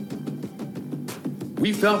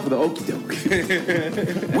 we fell for the okie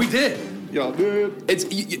doke. We did. Y'all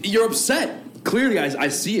did. You're upset. Clearly, I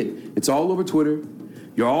see it. It's all over Twitter.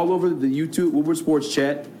 You're all over the YouTube Woodward Sports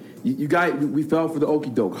chat. You guys, we fell for the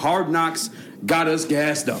okie doke. Hard Knocks got us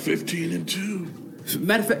gassed up. 15-2.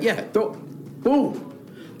 Matter of fact, yeah. Boom.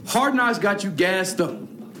 Hard Knocks got you gassed up.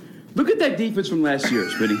 Look at that defense from last year,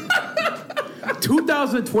 Smitty.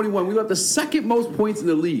 2021, we let the second most points in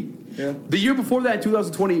the league. Yeah. The year before that,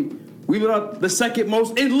 2020, we let the second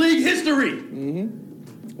most in league history.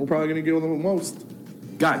 Mm-hmm. We're probably going to get them the most.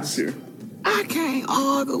 Guys. Here. I can't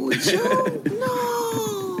argue with you.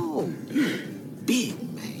 No. Big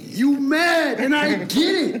man. You mad, and I get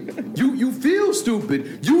it. You feel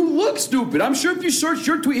stupid. You look stupid. I'm sure if you search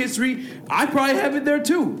your tweet history, I probably have it there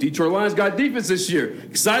too. Detroit Lions got defense this year.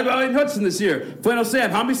 Excited about Aiden Hudson this year. Flannel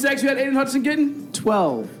Sam, how many sacks you had Aiden Hudson getting?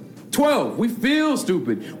 12. 12. We feel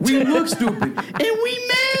stupid. We look stupid. And we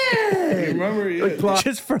mad. Remember, yeah.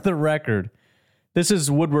 Just for the record, this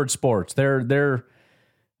is Woodward Sports. They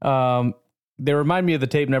remind me of the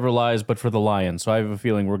Tape Never Lies, but for the Lions. So I have a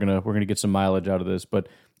feeling we're gonna get some mileage out of this. But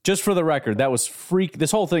just for the record, that was freak.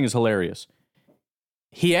 This whole thing is hilarious.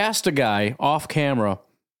 He asked a guy off camera,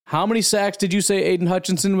 "How many sacks did you say Aiden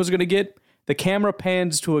Hutchinson was gonna get?" The camera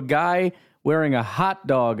pans to a guy wearing a hot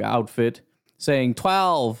dog outfit, saying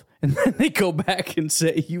 12, and then they go back and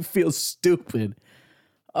say, "You feel stupid."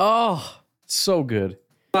 Oh, so good.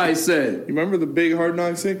 I said, you remember the big Hard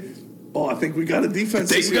Knocks thing? Oh, I think we got a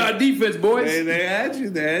defense. I think we got a defense, boys. They had you.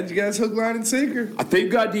 They had you guys hook, line, and sinker. I think we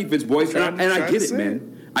got defense, boys. And I get it,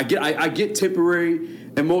 man. I get temporary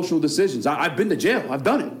emotional decisions. I've been to jail. I've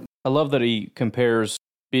done it. I love that he compares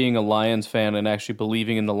being a Lions fan and actually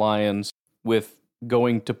believing in the Lions with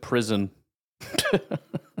going to prison.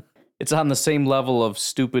 It's on the same level of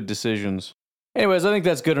stupid decisions. Anyways, I think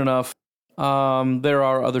that's good enough. There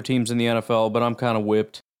are other teams in the NFL, but I'm kind of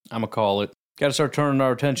whipped. I'm going to call it. Got to start turning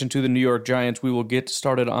our attention to the New York Giants. We will get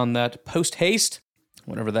started on that post-haste,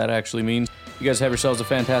 whatever that actually means. You guys have yourselves a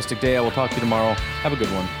fantastic day. I will talk to you tomorrow. Have a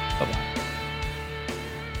good one. Bye-bye.